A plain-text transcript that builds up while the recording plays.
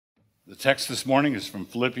The text this morning is from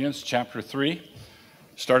Philippians chapter 3,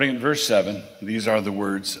 starting at verse 7. These are the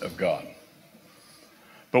words of God.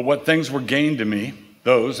 But what things were gained to me,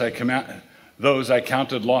 those I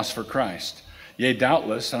counted loss for Christ. Yea,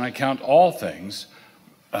 doubtless, and I count all things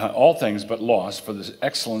but loss for the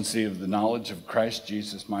excellency of the knowledge of Christ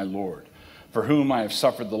Jesus my Lord, for whom I have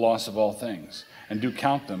suffered the loss of all things, and do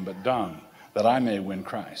count them but dung, that I may win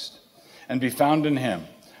Christ, and be found in him,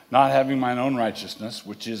 not having mine own righteousness,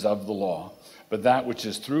 which is of the law, but that which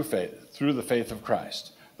is through the faith of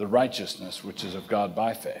Christ, the righteousness which is of God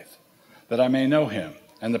by faith, that I may know him,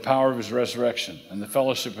 and the power of his resurrection, and the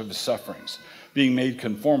fellowship of his sufferings, being made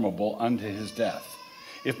conformable unto his death,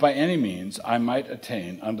 if by any means I might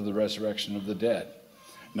attain unto the resurrection of the dead.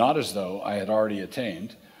 Not as though I had already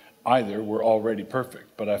attained, either were already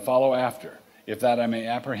perfect, but I follow after, if that I may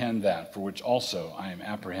apprehend that for which also I am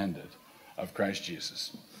apprehended of Christ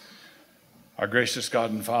Jesus. Our gracious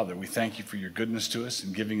God and Father, we thank you for your goodness to us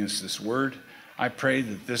in giving us this word. I pray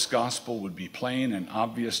that this gospel would be plain and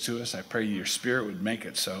obvious to us. I pray your Spirit would make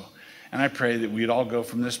it so. And I pray that we'd all go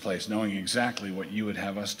from this place knowing exactly what you would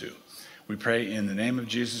have us do. We pray in the name of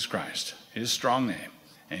Jesus Christ, his strong name.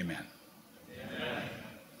 Amen. Amen.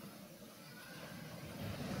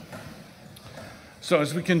 So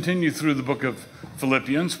as we continue through the book of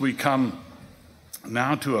Philippians, we come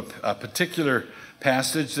now to a particular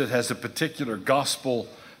passage that has a particular gospel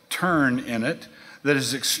turn in it that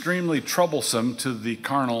is extremely troublesome to the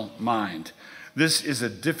carnal mind. This is a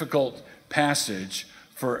difficult passage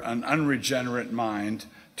for an unregenerate mind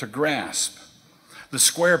to grasp. The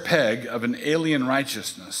square peg of an alien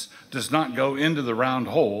righteousness does not go into the round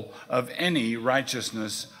hole of any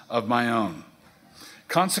righteousness of my own.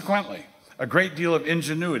 Consequently, a great deal of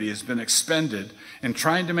ingenuity has been expended in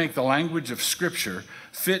trying to make the language of Scripture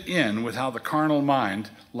fit in with how the carnal mind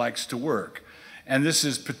likes to work. And this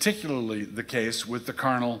is particularly the case with the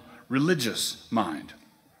carnal religious mind.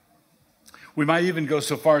 We might even go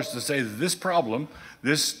so far as to say that this problem,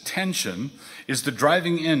 this tension, is the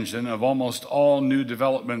driving engine of almost all new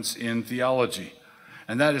developments in theology.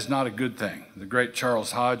 And that is not a good thing. The great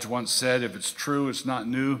Charles Hodge once said, if it's true, it's not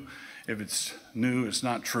new. If it's new, it's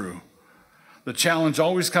not true. The challenge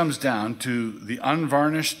always comes down to the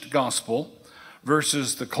unvarnished gospel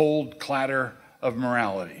versus the cold clatter of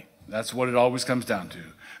morality. That's what it always comes down to.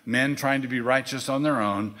 Men trying to be righteous on their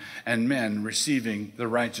own and men receiving the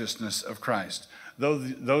righteousness of Christ.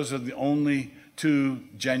 Those are the only two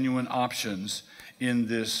genuine options in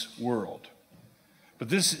this world. But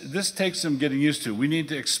this takes some getting used to. We need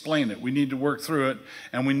to explain it. We need to work through it,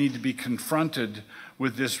 and we need to be confronted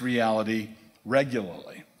with this reality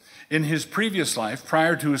regularly. In his previous life,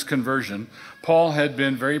 prior to his conversion, Paul had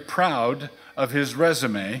been very proud of his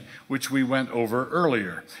resume, which we went over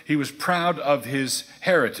earlier. He was proud of his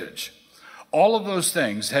heritage. All of those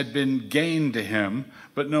things had been gained to him,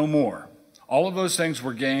 but no more. All of those things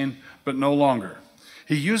were gain, but no longer.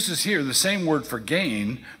 He uses here the same word for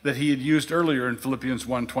gain that he had used earlier in Philippians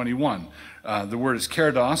 1:21. The word is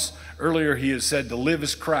kerdos. Earlier he had said to live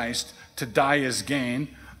is Christ, to die is gain.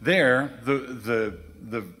 There, the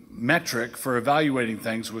metric for evaluating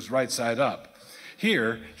things was right side up.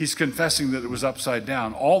 Here, he's confessing that it was upside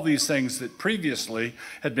down. All these things that previously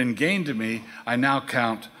had been gained to me, I now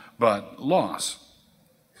count but loss.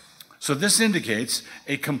 So this indicates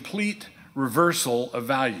a complete reversal of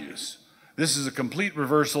values. This is a complete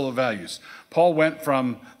reversal of values. Paul went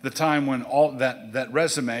from the time when all that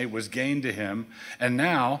resume was gained to him, and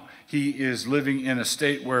now he is living in a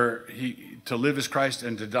state where to live is Christ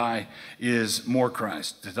and to die is more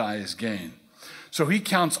Christ. To die is gain. So he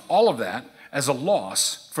counts all of that as a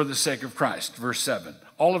loss for the sake of Christ. Verse 7.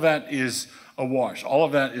 All of that is a wash. All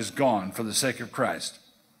of that is gone for the sake of Christ.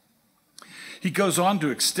 He goes on to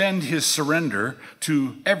extend his surrender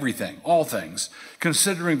to everything, all things,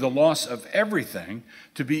 considering the loss of everything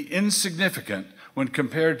to be insignificant when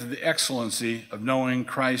compared to the excellency of knowing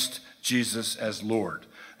Christ Jesus as Lord.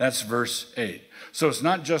 That's verse 8. So it's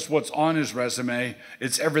not just what's on his resume,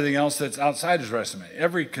 it's everything else that's outside his resume.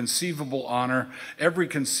 Every conceivable honor, every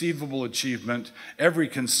conceivable achievement, every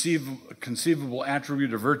conceivable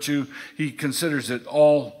attribute of virtue, he considers it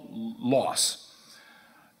all loss.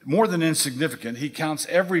 More than insignificant, he counts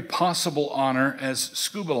every possible honor as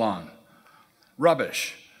skubalon,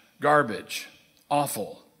 rubbish, garbage,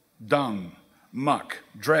 offal, dung, muck,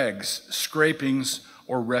 dregs, scrapings,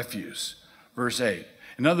 or refuse. Verse 8.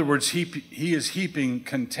 In other words, he is heaping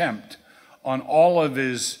contempt on all of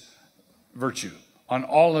his virtue, on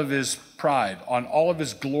all of his pride, on all of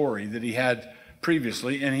his glory that he had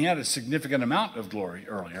previously, and he had a significant amount of glory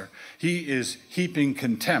earlier. He is heaping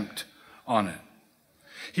contempt on it.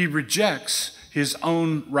 He rejects his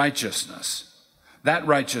own righteousness. That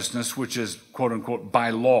righteousness, which is, quote unquote,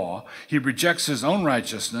 by law. He rejects his own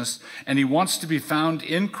righteousness, and he wants to be found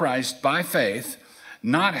in Christ by faith,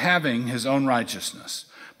 not having his own righteousness,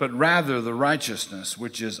 but rather the righteousness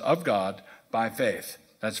which is of God by faith.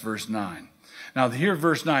 That's verse 9. Now, here,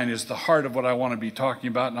 verse 9 is the heart of what I want to be talking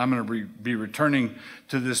about, and I'm going to be returning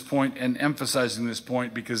to this point and emphasizing this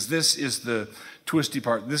point because this is the twisty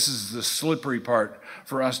part. This is the slippery part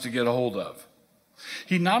for us to get a hold of.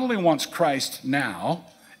 He not only wants Christ now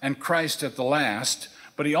and Christ at the last,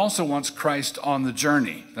 but he also wants Christ on the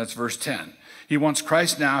journey. That's verse 10. He wants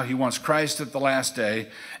Christ now, he wants Christ at the last day,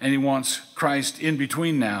 and he wants Christ in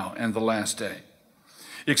between now and the last day.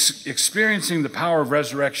 Experiencing the power of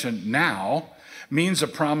resurrection now means a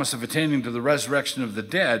promise of attaining to the resurrection of the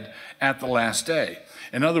dead at the last day.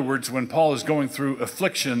 In other words, when Paul is going through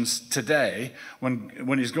afflictions today,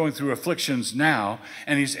 when he's going through afflictions now,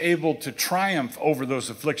 and he's able to triumph over those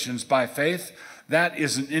afflictions by faith, that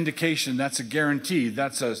is an indication, that's a guarantee,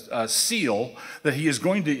 that's a seal that he is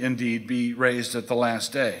going to indeed be raised at the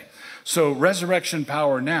last day. So resurrection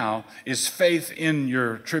power now is faith in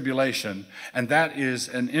your tribulation, and that is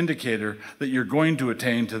an indicator that you're going to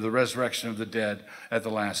attain to the resurrection of the dead at the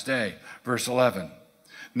last day. Verse 11,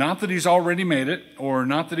 not that he's already made it, or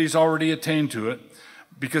not that he's already attained to it,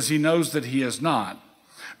 because he knows that he has not,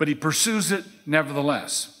 but he pursues it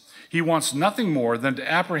nevertheless. He wants nothing more than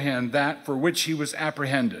to apprehend that for which he was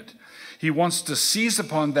apprehended. He wants to seize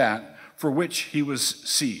upon that for which he was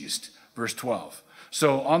seized. Verse 12.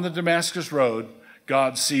 So on the Damascus road,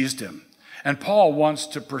 God seized him. And Paul wants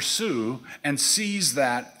to pursue and seize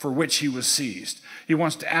that for which he was seized. He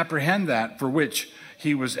wants to apprehend that for which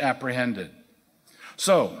he was apprehended.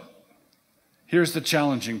 So here's the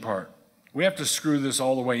challenging part. We have to screw this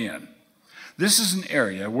all the way in. This is an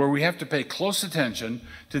area where we have to pay close attention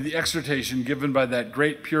to the exhortation given by that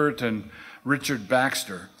great Puritan Richard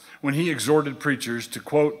Baxter when he exhorted preachers to,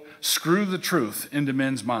 quote, screw the truth into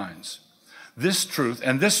men's minds. This truth,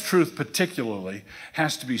 and this truth particularly,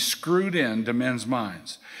 has to be screwed into men's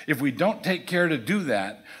minds. If we don't take care to do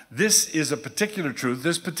that, this is a particular truth.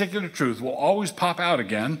 This particular truth will always pop out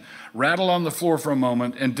again, rattle on the floor for a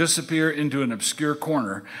moment, and disappear into an obscure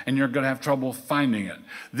corner, and you're going to have trouble finding it.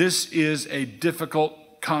 This is a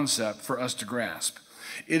difficult concept for us to grasp.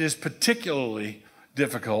 It is particularly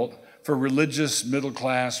difficult for religious,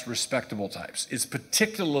 middle-class, respectable types. It's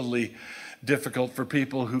particularly difficult for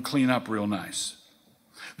people who clean up real nice.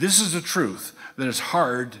 This is a truth that is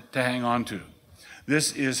hard to hang on to.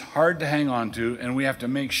 This is hard to hang on to, and we have to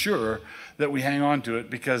make sure that we hang on to it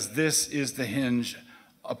because this is the hinge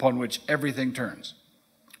upon which everything turns.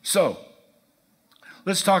 So,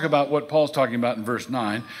 let's talk about what Paul's talking about in verse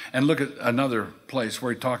 9 and look at another place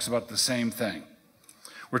where he talks about the same thing.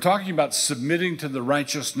 We're talking about submitting to the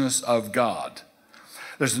righteousness of God.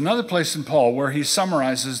 There's another place in Paul where he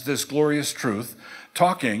summarizes this glorious truth,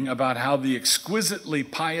 talking about how the exquisitely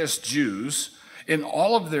pious Jews, in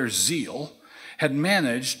all of their zeal, had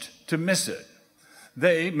managed to miss it.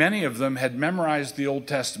 Many of them had memorized the Old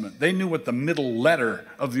Testament. They knew what the middle letter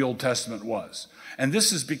of the Old Testament was. And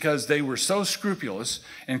this is because they were so scrupulous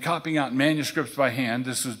in copying out manuscripts by hand.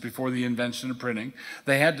 This was before the invention of printing.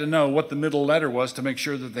 They had to know what the middle letter was to make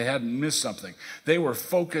sure that they hadn't missed something. They were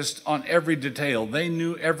focused on every detail. They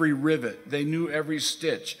knew every rivet. They knew every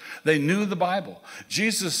stitch. They knew the Bible.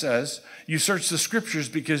 Jesus says, you search the scriptures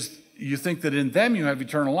because you think that in them you have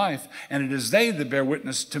eternal life, and it is they that bear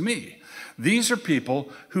witness to me. These are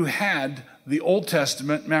people who had the Old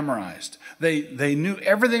Testament memorized. They knew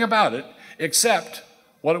everything about it except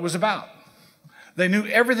what it was about. They knew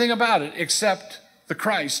everything about it except the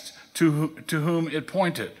Christ to whom it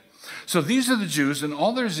pointed. So these are the Jews, and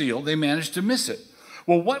all their zeal, they managed to miss it.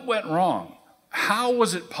 Well, what went wrong? How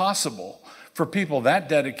was it possible for people that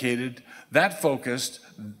dedicated, that focused,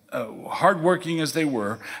 hardworking as they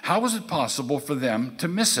were, how was it possible for them to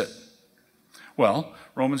miss it? Well,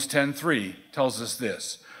 Romans 10:3 tells us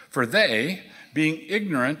this. For they, being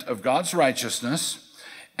ignorant of God's righteousness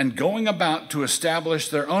and going about to establish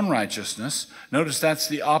their own righteousness, notice that's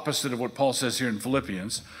the opposite of what Paul says here in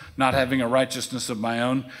Philippians, not having a righteousness of my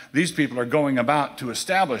own. These people are going about to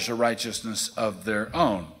establish a righteousness of their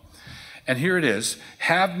own. And here it is,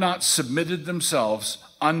 have not submitted themselves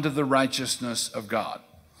unto the righteousness of God.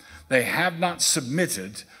 They have not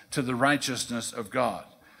submitted to the righteousness of God.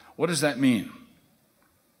 What does that mean?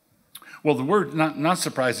 Well, the word, not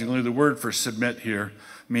surprisingly, the word for submit here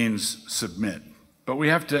means submit. But we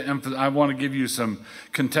have to emphasize, I want to give you some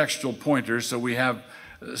contextual pointers so we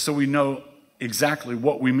know exactly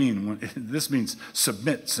what we mean. This means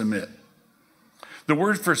submit. The The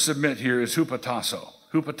word for submit here is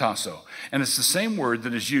hupotasso, and it's the same word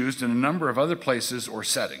that is used in a number of other places or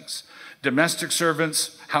settings. Domestic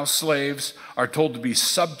servants, house slaves, are told to be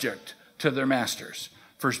subject to their masters.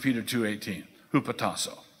 1 Peter 2:18,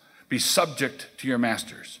 hupotasso. Be subject to your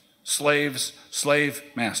masters. Slaves, slave,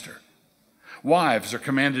 master. Wives are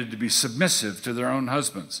commanded to be submissive to their own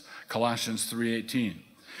husbands. Colossians 3:18.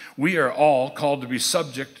 We are all called to be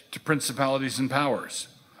subject to principalities and powers.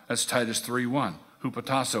 That's Titus 3:1,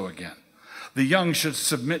 hupotasso again. The young should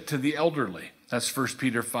submit to the elderly. That's 1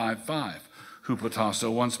 Peter 5:5,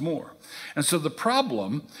 hupotasso once more. And so the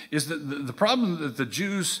problem is that the problem that the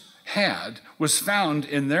Jews had was found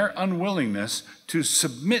in their unwillingness to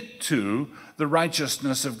submit to the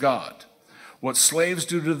righteousness of God. What slaves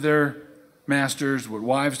do to their masters, what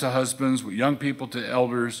wives to husbands, what young people to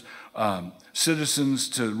elders, citizens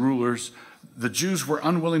to rulers, the Jews were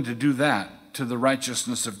unwilling to do that to the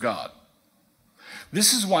righteousness of God.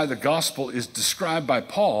 This is why the gospel is described by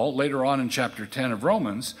Paul later on in chapter 10 of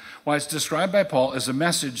Romans, why it's described by Paul as a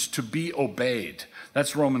message to be obeyed.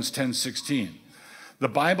 That's Romans 10:16.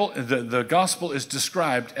 The gospel is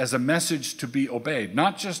described as a message to be obeyed,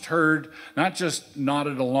 not just heard, not just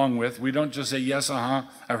nodded along with. We don't just say, yes, I've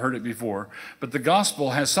heard it before. But the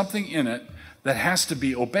gospel has something in it that has to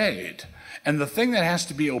be obeyed. And the thing that has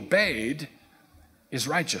to be obeyed is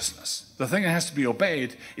righteousness. The thing that has to be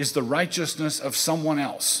obeyed is the righteousness of someone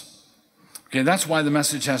else. Okay, that's why the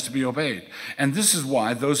message has to be obeyed. And this is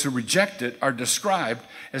why those who reject it are described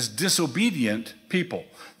as disobedient people.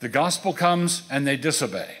 The gospel comes and they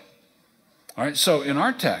disobey. All right, so in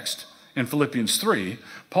our text, in Philippians 3,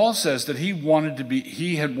 Paul says that he wanted to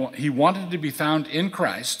be found in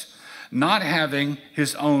Christ, not having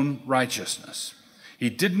his own righteousness. He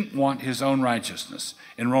didn't want his own righteousness.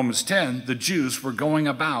 In Romans 10, the Jews were going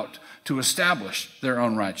about to establish their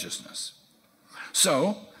own righteousness.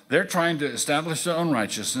 So they're trying to establish their own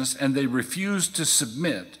righteousness, and they refuse to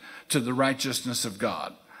submit to the righteousness of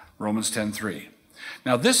God. Romans 10:3.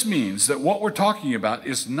 Now, this means that what we're talking about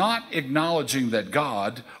is not acknowledging that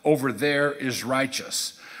God over there is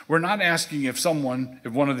righteous. We're not asking if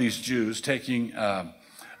one of these Jews taking a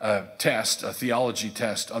theology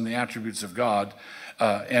test on the attributes of God,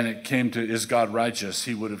 and it came to, is God righteous?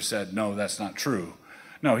 He would have said, no, that's not true.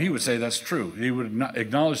 No, he would say that's true. He would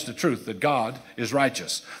acknowledge the truth that God is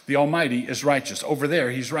righteous. The Almighty is righteous. Over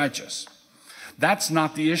there, he's righteous. That's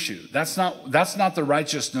not the issue. That's not the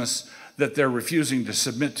righteousness that they're refusing to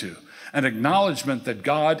submit to. An acknowledgement that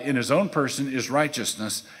God in his own person is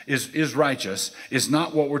righteous is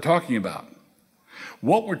not what we're talking about.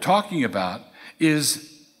 What we're talking about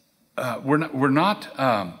is we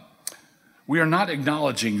are not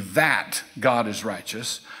acknowledging that God is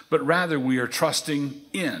righteous, but rather we are trusting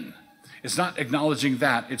in. It's not acknowledging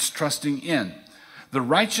that, it's trusting in. The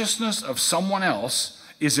righteousness of someone else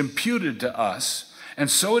is imputed to us, and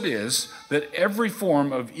so it is that every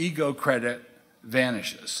form of ego credit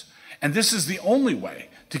vanishes. And this is the only way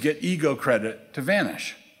to get ego credit to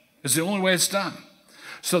vanish. It's the only way it's done.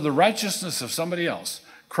 So the righteousness of somebody else,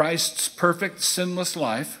 Christ's perfect sinless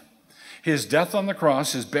life, his death on the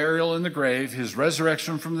cross, his burial in the grave, his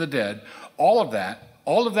resurrection from the dead, all of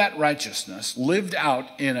that righteousness lived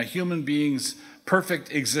out in a human being's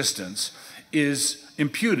perfect existence is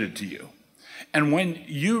imputed to you. And when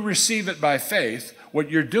you receive it by faith, what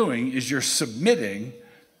you're doing is you're submitting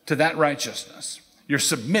to that righteousness. You're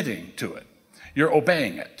submitting to it. You're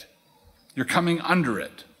obeying it. You're coming under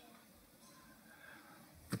it.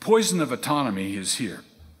 The poison of autonomy is here.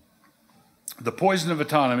 The poison of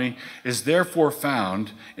autonomy is therefore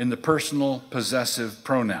found in the personal possessive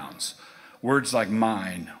pronouns, words like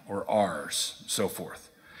mine or ours, so forth.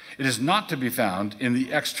 It is not to be found in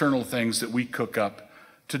the external things that we cook up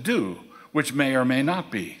to do, which may or may not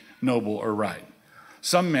be noble or right.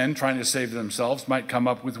 Some men trying to save themselves might come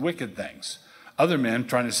up with wicked things. Other men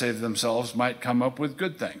trying to save themselves might come up with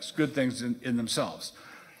good things in themselves.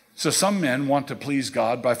 So some men want to please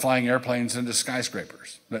God by flying airplanes into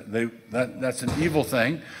skyscrapers. That's an evil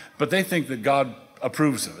thing, but they think that God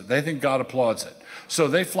approves of it. They think God applauds it. So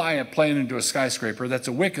they fly a plane into a skyscraper. That's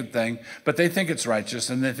a wicked thing, but they think it's righteous,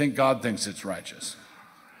 and they think God thinks it's righteous.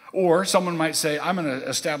 Or someone might say, I'm going to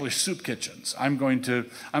establish soup kitchens. I'm going to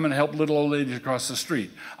help little old ladies across the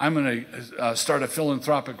street. I'm going to start a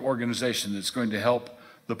philanthropic organization that's going to help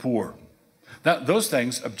the poor. Those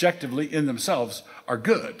things, objectively in themselves, are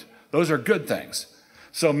good. Those are good things.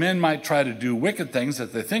 So men might try to do wicked things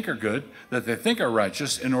that they think are good, that they think are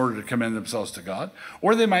righteous in order to commend themselves to God.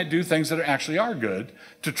 Or they might do things that actually are good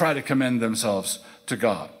to try to commend themselves to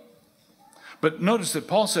God. But notice that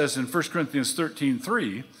Paul says in 1 Corinthians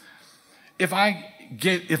 13:3, if I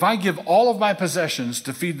give all of my possessions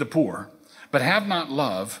to feed the poor, but have not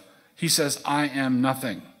love, he says, I am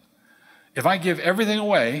nothing. If I give everything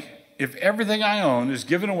away, if everything I own is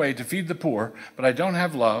given away to feed the poor, but I don't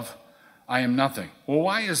have love, I am nothing. Well,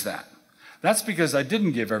 why is that? That's because I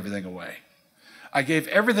didn't give everything away. I gave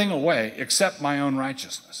everything away except my own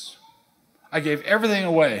righteousness. I gave everything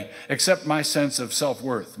away except my sense of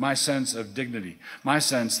self-worth, my sense of dignity, my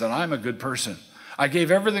sense that I'm a good person. I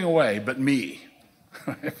gave everything away but me,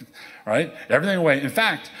 right? Everything away. In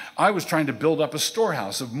fact, I was trying to build up a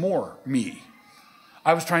storehouse of more me.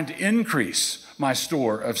 I was trying to increase my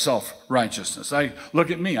store of self-righteousness. Look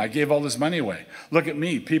at me. I gave all this money away. Look at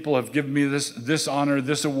me. People have given me this honor,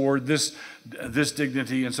 this award, this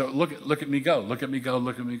dignity. And so look at me go. Look at me go.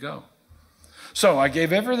 Look at me go. So I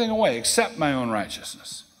gave everything away except my own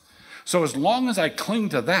righteousness. So as long as I cling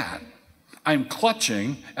to that, I'm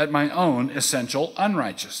clutching at my own essential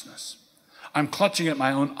unrighteousness. I'm clutching at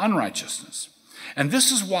my own unrighteousness. And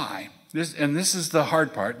this is why, this is the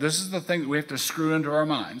hard part, this is the thing that we have to screw into our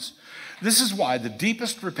minds. This is why the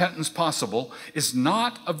deepest repentance possible is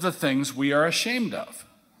not of the things we are ashamed of.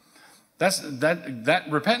 That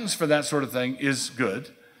repentance for that sort of thing is good.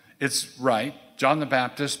 It's right. John the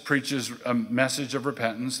Baptist preaches a message of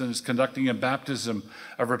repentance and is conducting a baptism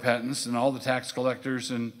of repentance, and all the tax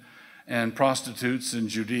collectors and prostitutes in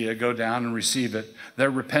Judea go down and receive it. They're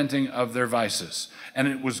repenting of their vices. And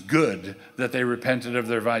it was good that they repented of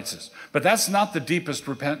their vices. But that's not the deepest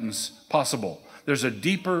repentance possible. There's a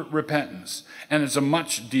deeper repentance, and it's a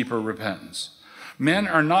much deeper repentance. Men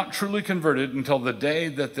are not truly converted until the day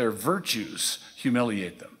that their virtues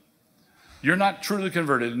humiliate them. You're not truly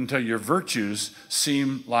converted until your virtues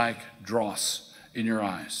seem like dross in your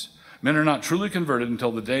eyes. Men are not truly converted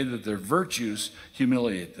until the day that their virtues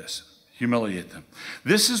humiliate them.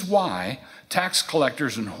 This is why tax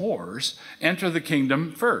collectors and whores enter the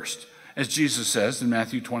kingdom first, as Jesus says in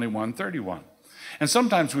Matthew 21:31. And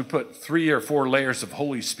sometimes we put 3 or 4 layers of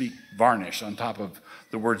Holy Speak varnish on top of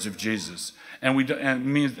the words of Jesus,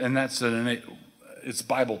 it's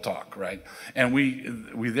Bible talk, right? And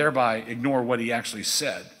we thereby ignore what he actually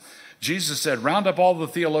said. Jesus said, round up all the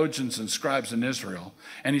theologians and scribes in Israel,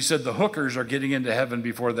 and he said the hookers are getting into heaven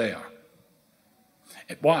before they are.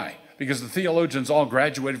 Why? Because the theologians all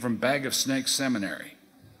graduated from Bag of Snakes Seminary.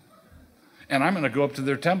 And I'm going to go up to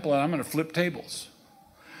their temple and I'm going to flip tables.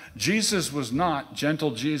 Jesus was not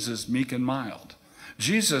gentle Jesus, meek and mild.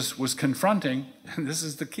 Jesus was confronting, and this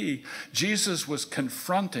is the key, Jesus was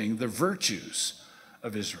confronting the virtues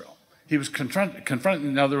of Israel. He was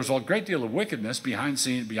confronting, now there was a great deal of wickedness behind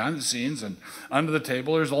the scenes and under the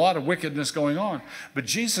table. There's a lot of wickedness going on, but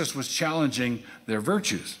Jesus was challenging their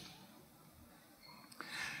virtues.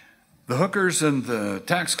 The hookers and the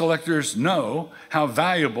tax collectors know how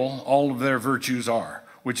valuable all of their virtues are,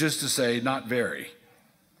 which is to say, not very,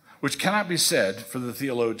 which cannot be said for the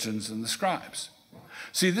theologians and the scribes.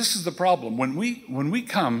 See, this is the problem. When we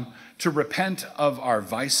come to repent of our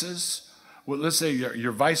vices, well, let's say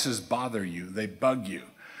your vices bother you, they bug you.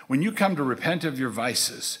 When you come to repent of your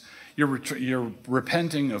vices, you're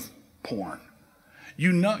repenting of porn.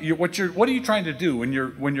 You know what are you trying to do when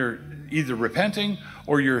you're either repenting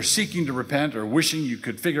or you're seeking to repent or wishing you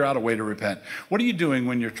could figure out a way to repent? What are you doing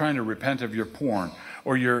when you're trying to repent of your porn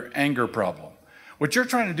or your anger problem? What you're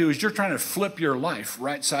trying to do is you're trying to flip your life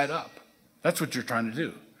right side up. That's what you're trying to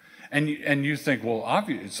do. And you think, well,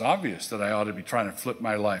 it's obvious that I ought to be trying to flip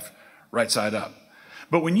my life right side up.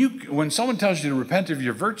 But when someone tells you to repent of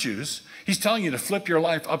your virtues, he's telling you to flip your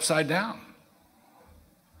life upside down.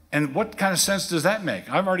 And what kind of sense does that make?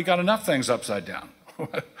 I've already got enough things upside down.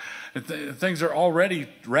 Things are already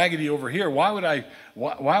raggedy over here. Why would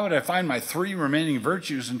I find my 3 remaining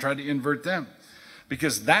virtues and try to invert them?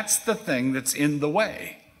 Because that's the thing that's in the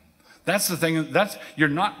way. That's the thing, you're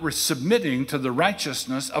not submitting to the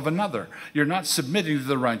righteousness of another. You're not submitting to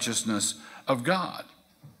the righteousness of God.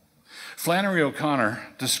 Flannery O'Connor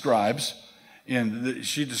describes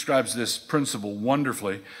this principle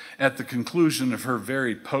wonderfully at the conclusion of her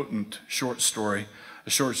very potent short story, a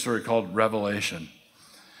short story called Revelation.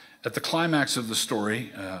 At the climax of the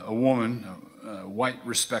story, a woman, a white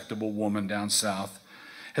respectable woman down south,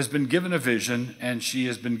 has been given a vision, and she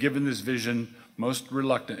has been given this vision most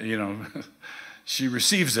reluctant, she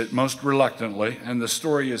receives it most reluctantly, and the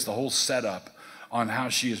story is the whole setup on how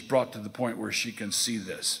she is brought to the point where she can see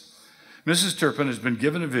this. Mrs. Turpin has been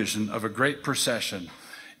given a vision of a great procession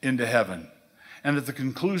into heaven, and at the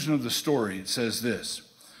conclusion of the story it says this: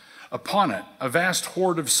 upon it, a vast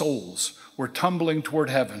horde of souls were tumbling toward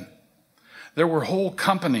heaven. There were whole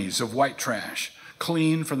companies of white trash,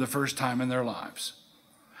 clean for the first time in their lives.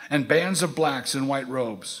 and bands of blacks in white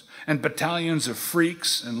robes, and battalions of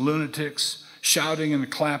freaks and lunatics, shouting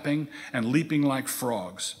and clapping and leaping like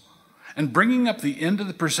frogs. And bringing up the end of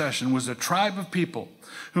the procession was a tribe of people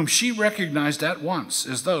whom she recognized at once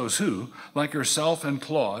as those who, like herself and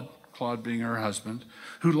Claude being her husband,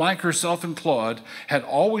 who, like herself and Claude, had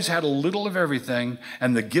always had a little of everything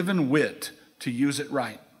and the given wit to use it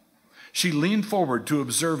right. She leaned forward to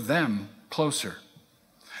observe them closer.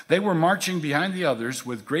 They were marching behind the others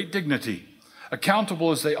with great dignity,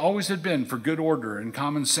 accountable as they always had been for good order and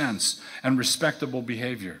common sense and respectable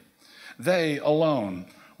behavior. They alone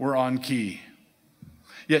were on key.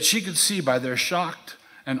 Yet she could see by their shocked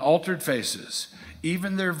and altered faces,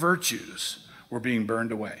 even their virtues were being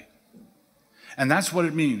burned away. And that's what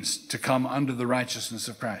it means to come under the righteousness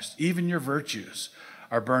of Christ. Even your virtues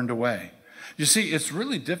are burned away. You see, it's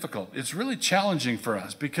really difficult. It's really challenging for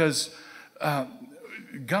us because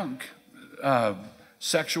gunk,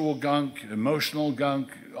 sexual gunk, emotional gunk,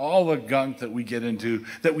 all the gunk that we get into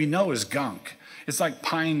that we know is gunk. It's like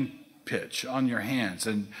pine pitch on your hands,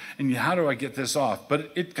 and how do I get this off?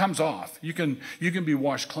 But it comes off. You can be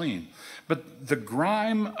washed clean. But the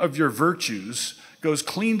grime of your virtues goes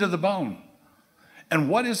clean to the bone. And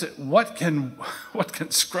what is it? What can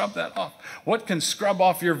scrub that off? What can scrub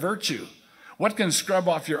off your virtue? What can scrub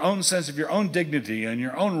off your own sense of your own dignity and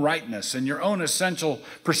your own rightness and your own essential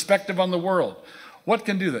perspective on the world? What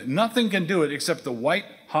can do that? Nothing can do it except the white,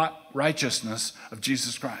 hot righteousness of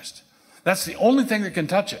Jesus Christ. That's the only thing that can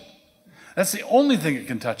touch it. That's the only thing that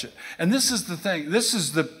can touch it. And this is the thing. This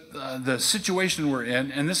is the situation we're in,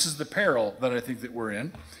 and this is the peril that I think that we're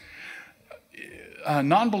in.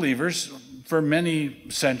 Non-believers, for many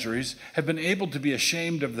centuries, have been able to be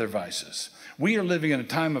ashamed of their vices. We are living in a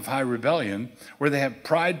time of high rebellion where they have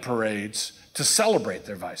pride parades to celebrate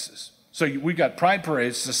their vices. So we got pride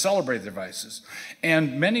parades to celebrate their vices.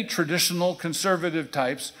 And many traditional conservative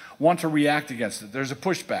types want to react against it. There's a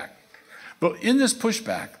pushback. But in this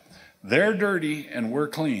pushback, they're dirty and we're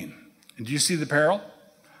clean. And do you see the peril?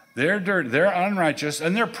 They're dirty, they're unrighteous,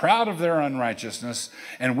 and they're proud of their unrighteousness,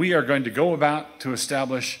 and we are going to go about to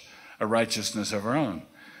establish a righteousness of our own.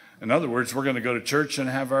 In other words, we're going to go to church and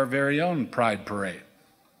have our very own pride parade.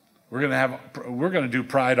 We're going to do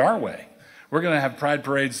pride our way. We're going to have pride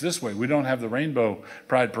parades this way. We don't have the rainbow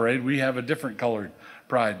pride parade. We have a different colored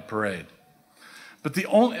pride parade. But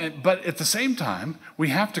at the same time, we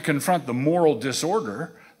have to confront the moral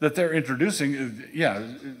disorder that they're introducing.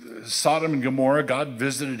 Sodom and Gomorrah, God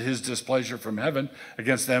visited his displeasure from heaven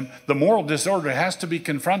against them. The moral disorder has to be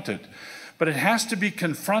confronted. But it has to be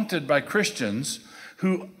confronted by Christians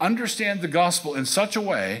who understand the gospel in such a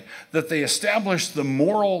way that they establish the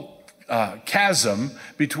moral chasm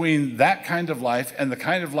between that kind of life and the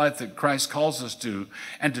kind of life that Christ calls us to,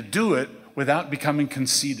 and to do it without becoming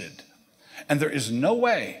conceited. And there is no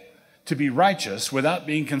way to be righteous without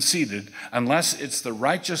being conceited unless it's the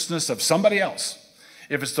righteousness of somebody else.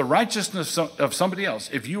 If it's the righteousness of somebody else,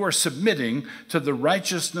 if you are submitting to the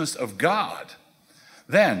righteousness of God,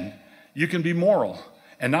 then you can be moral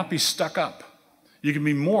and not be stuck up. You can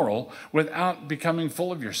be moral without becoming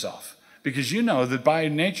full of yourself, because you know that by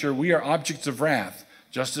nature we are objects of wrath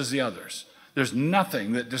just as the others. There's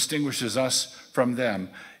nothing that distinguishes us from them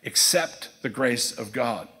except the grace of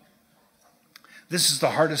God. This is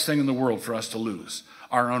the hardest thing in the world for us to lose,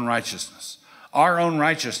 our own righteousness. Our own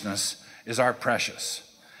righteousness is our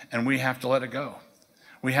precious, and we have to let it go.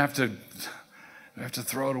 We have to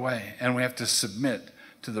throw it away, and we have to submit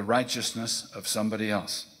to the righteousness of somebody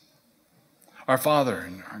else. Our Father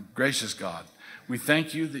and our gracious God, we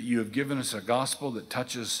thank you that you have given us a gospel that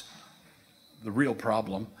touches the real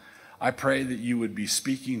problem. I pray that you would be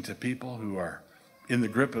speaking to people who are in the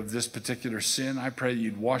grip of this particular sin. I pray that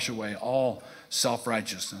you'd wash away all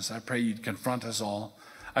self-righteousness. I pray you'd confront us all.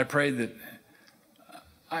 I pray that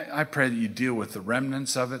you deal with the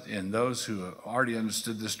remnants of it in those who have already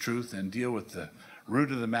understood this truth, and deal with the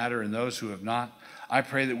root of the matter in those who have not. I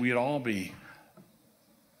pray that we'd all be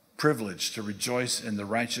privileged to rejoice in the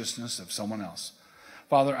righteousness of someone else.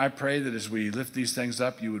 Father, I pray that as we lift these things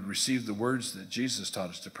up, you would receive the words that Jesus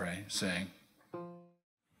taught us to pray, saying,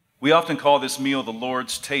 We often call this meal the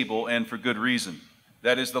Lord's table, and for good reason.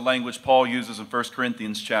 That is the language Paul uses in 1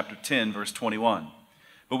 Corinthians chapter 10, verse 21.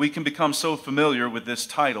 But we can become so familiar with this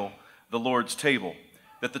title, the Lord's table,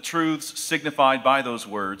 that the truths signified by those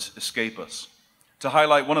words escape us. To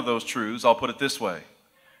highlight one of those truths, I'll put it this way.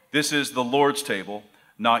 This is the Lord's table,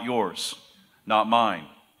 not yours, not mine,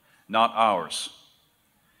 not ours.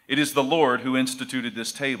 It is the Lord who instituted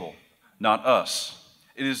this table, not us.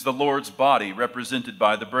 It is the Lord's body represented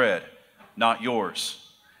by the bread, not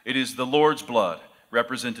yours. It is the Lord's blood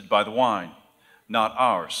represented by the wine, not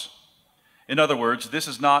ours. In other words, this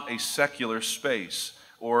is not a secular space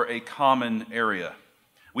or a common area.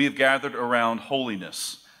 We have gathered around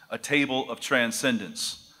holiness, a table of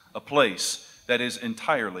transcendence, a place that is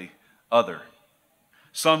entirely other.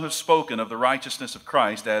 Some have spoken of the righteousness of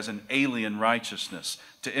Christ as an alien righteousness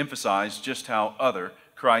to emphasize just how other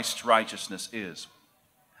Christ's righteousness is.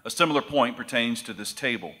 A similar point pertains to this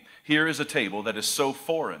table. Here is a table that is so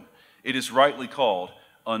foreign, it is rightly called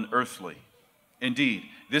unearthly. Indeed,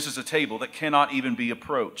 this is a table that cannot even be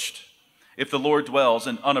approached. If the Lord dwells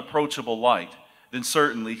in unapproachable light, then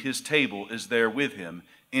certainly his table is there with him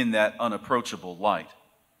in that unapproachable light.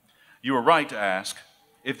 You are right to ask,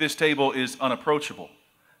 if this table is unapproachable,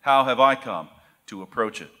 how have I come to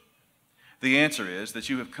approach it? The answer is that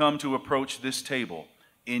you have come to approach this table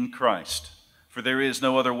in Christ, for there is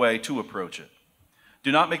no other way to approach it.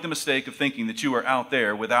 Do not make the mistake of thinking that you are out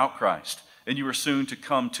there without Christ, and you are soon to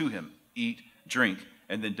come to him, eat, drink,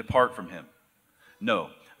 and then depart from him. No,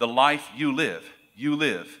 the life you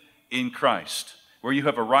live in Christ, where you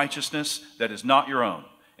have a righteousness that is not your own,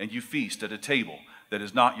 and you feast at a table that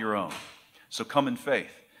is not your own. So come in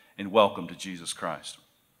faith and welcome to Jesus Christ.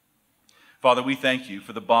 Father, we thank you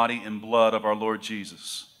for the body and blood of our Lord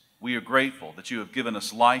Jesus. We are grateful that you have given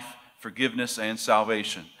us life, forgiveness, and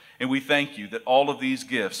salvation. And we thank you that all of these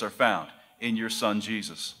gifts are found in your Son,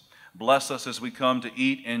 Jesus. Bless us as we come to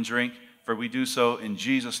eat and drink, for we do so in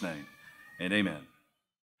Jesus' name, and amen.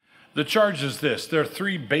 The charge is this. There are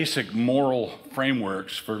three basic moral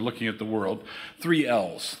frameworks for looking at the world. 3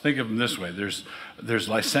 L's. Think of them this way. There's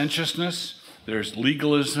licentiousness, there's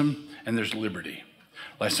legalism, and there's liberty.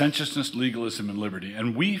 Licentiousness, legalism, and liberty.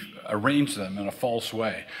 And we arrange them in a false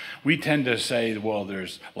way. We tend to say, well,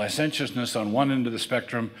 there's licentiousness on one end of the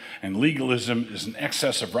spectrum, and legalism is an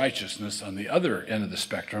excess of righteousness on the other end of the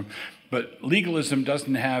spectrum. But legalism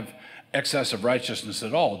doesn't have excess of righteousness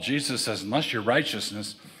at all. Jesus says, unless your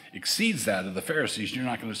righteousness exceeds that of the Pharisees, you're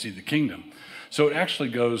not going to see the kingdom. So it actually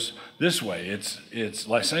goes this way. It's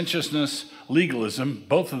licentiousness, legalism.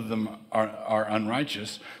 Both of them are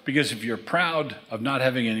unrighteous, because if you're proud of not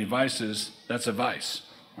having any vices, that's a vice.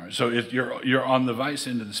 All right, so you're on the vice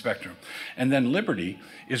end of the spectrum. And then liberty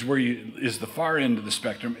is is the far end of the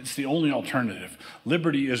spectrum. It's the only alternative.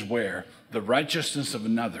 Liberty is where the righteousness of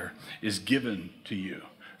another is given to you.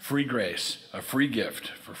 Free grace, a free gift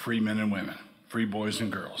for free men and women, free boys and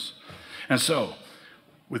girls. And so,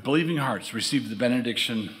 with believing hearts, receive the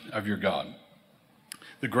benediction of your God.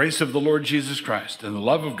 The grace of the Lord Jesus Christ and the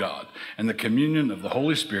love of God and the communion of the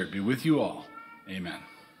Holy Spirit be with you all. Amen.